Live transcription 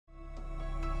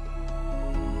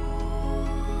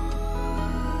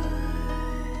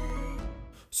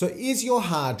So is your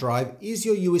hard drive, is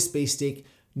your USB stick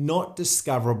not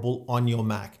discoverable on your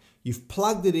Mac? You've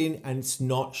plugged it in and it's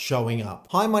not showing up.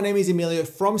 Hi, my name is Emilio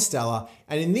from Stellar,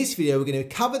 and in this video, we're going to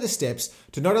cover the steps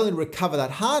to not only recover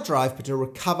that hard drive, but to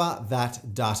recover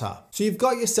that data. So you've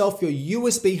got yourself your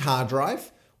USB hard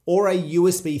drive or a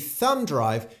USB thumb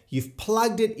drive. You've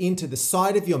plugged it into the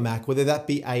side of your Mac, whether that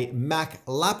be a Mac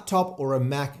laptop or a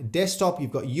Mac desktop. You've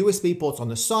got USB ports on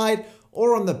the side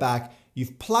or on the back.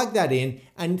 You've plugged that in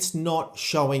and it's not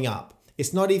showing up.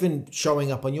 It's not even showing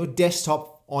up on your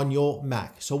desktop on your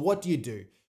Mac. So what do?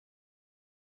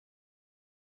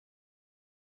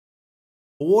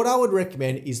 What I would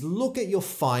recommend is look at your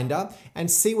Finder and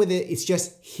see whether it's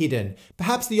just hidden.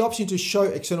 Perhaps the option to show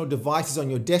external devices on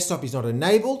your desktop is not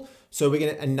enabled, so we're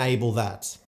going to enable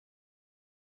that.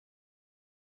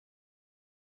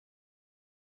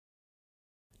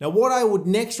 Now, what I would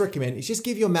next recommend is just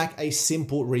give your Mac a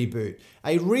simple reboot.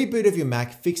 A reboot of your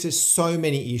Mac fixes so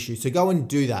many issues, so go and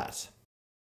do that.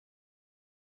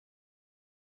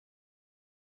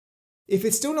 If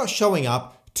it's still not showing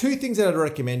up, two things that I'd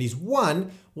recommend is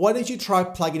one, why don't you try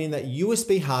plugging in that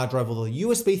USB hard drive or the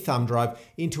USB thumb drive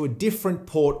into a different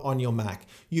port on your Mac.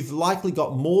 You've likely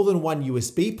got more than one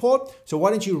USB port, so why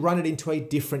don't you run it into a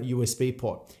different USB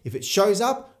port? If it shows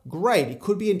up, great. It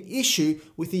could be an issue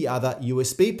with the other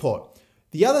USB port.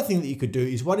 The other thing that you could do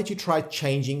is why don't you try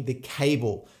changing the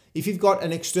cable? If you've got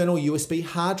an external USB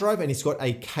hard drive and it's got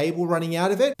a cable running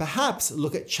out of it, perhaps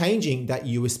look at changing that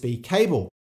USB cable.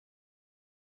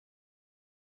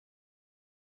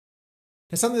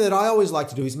 Now, something that I always like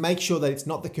to do is make sure that it's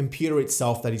not the computer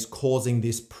itself that is causing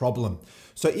this problem.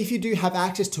 So if you do have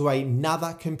access to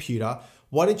another computer,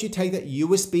 why don't you take that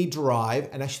USB drive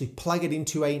and actually plug it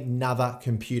into another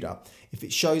computer? If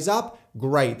it shows up,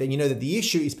 great. Then you know that the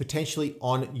issue is potentially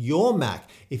on your Mac.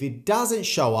 If it doesn't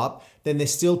show up, then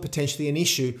there's still potentially an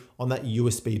issue on that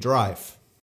USB drive.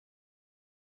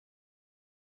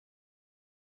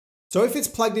 So if it's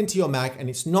plugged into your Mac and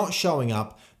it's not showing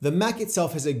up, the Mac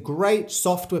itself has a great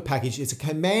software package. It's a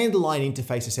command line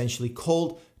interface essentially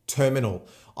called Terminal.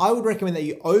 I would recommend that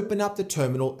you open up the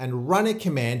terminal and run a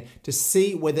command to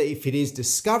see whether if it is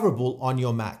discoverable on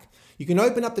your Mac. You can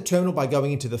open up the terminal by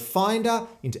going into the Finder,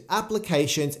 into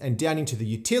Applications, and down into the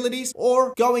Utilities,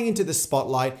 or going into the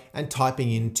Spotlight and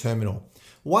typing in Terminal.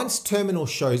 Once Terminal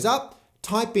shows up,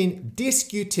 type in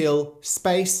disutil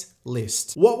space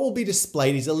list. What will be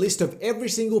displayed is a list of every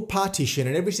single partition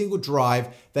and every single drive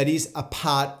that is a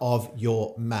part of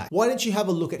your Mac. Why don't you have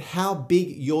a look at how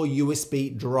big your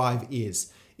USB drive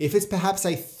is? If it's perhaps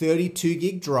a 32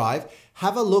 gig drive,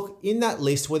 have a look in that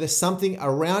list whether something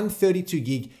around 32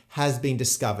 gig has been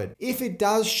discovered. If it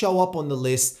does show up on the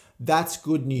list, that's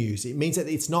good news. It means that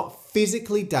it's not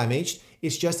physically damaged,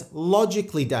 it's just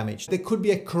logically damaged. There could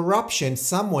be a corruption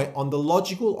somewhere on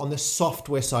the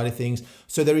software side of things,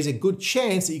 so there is a good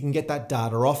chance that you can get that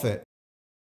data off it.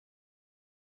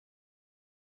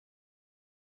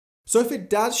 So if it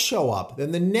does show up,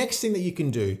 then the next thing that you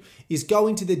can do is go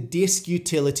into the disk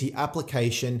utility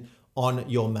application on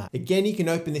your Mac. Again, you can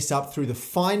open this up through the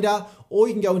Finder, or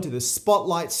you can go into the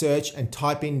Spotlight search and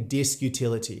type in disk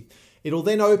utility. It'll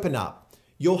then open up.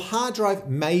 Your hard drive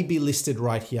may be listed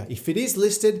right here. If it is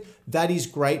listed, that is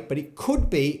great, but it could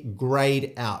be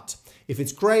grayed out. If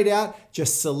it's grayed out,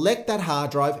 just select that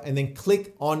hard drive and then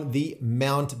click on the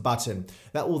mount button.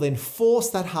 That will then force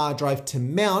that hard drive to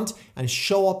mount and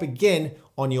show up again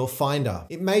on your Finder.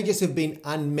 It may just have been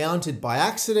unmounted by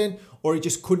accident, or it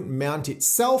just couldn't mount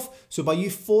itself. So by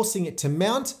you forcing it to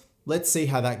mount, let's see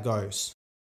how that goes.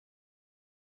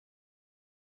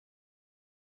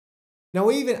 Now,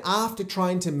 even after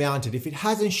trying to mount it, if it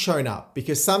hasn't shown up,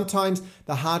 because sometimes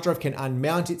the hard drive can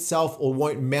unmount itself or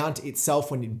won't mount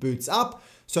itself when it boots up.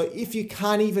 So if you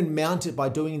can't even mount it by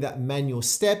doing that manual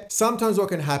step, sometimes what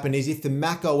can happen is if the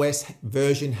macOS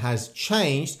version has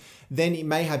changed, then it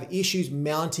may have issues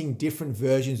mounting different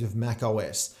versions of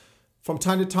macOS. From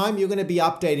time to time, you're going to be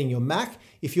updating your Mac.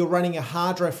 If you're running a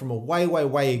hard drive from a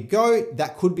way ago,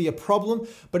 that could be a problem,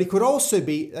 but it could also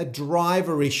be a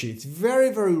driver issue. It's very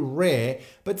rare,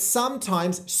 but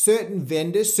sometimes certain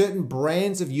vendors, certain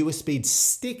brands of USB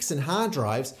sticks and hard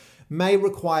drives may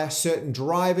require certain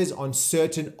drivers on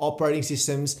certain operating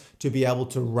systems to be able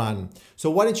to run. So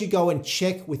why don't you go and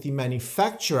check with the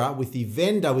manufacturer, with the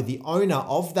vendor, with the owner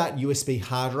of that USB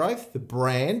hard drive, the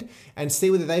brand, and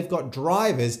see whether they've got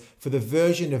drivers for the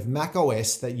version of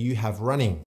macOS that you have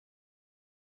running.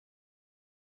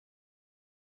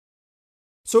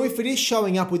 So if it is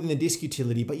showing up within the disk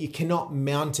utility, but you cannot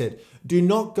mount it, do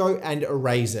not go and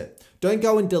erase it. Don't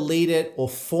go and delete it or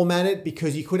format it,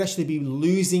 because you could actually be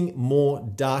losing more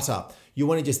data. you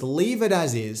want to just leave it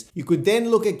as is, you could then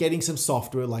look at getting some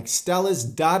software like Stella's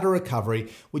Data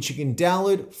Recovery, which you can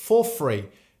download for free.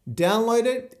 Download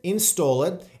it, install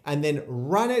it, and then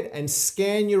run it and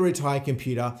scan your entire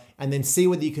computer and then see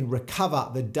whether you can recover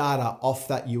the data off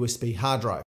that USB hard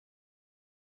drive.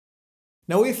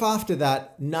 Now, if after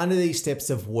that, none of these steps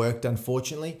have worked,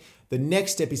 unfortunately, the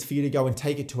next step is for you to go and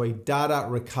take it to a data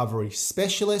recovery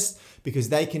specialist because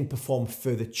they can perform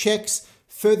further checks,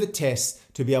 further tests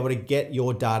to be able to get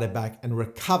your data back and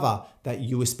recover that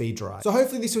USB drive. So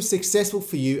hopefully this was successful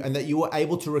for you and that you were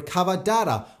able to recover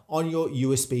data on your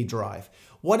USB drive.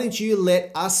 Why don't you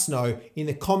let us know in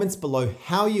the comments below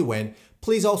how you went?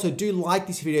 Please also do like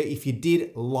this video if you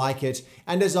did like it.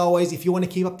 And as always, if you want to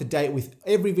keep up to date with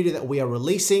every video that we are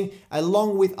releasing,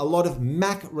 along with a lot of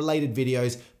Mac related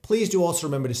videos, please do also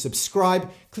remember to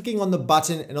subscribe, clicking on the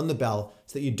button and on the bell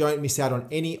so that you don't miss out on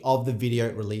any of the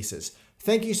video releases.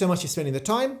 Thank you so much for spending the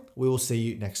time. We will see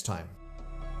you next time.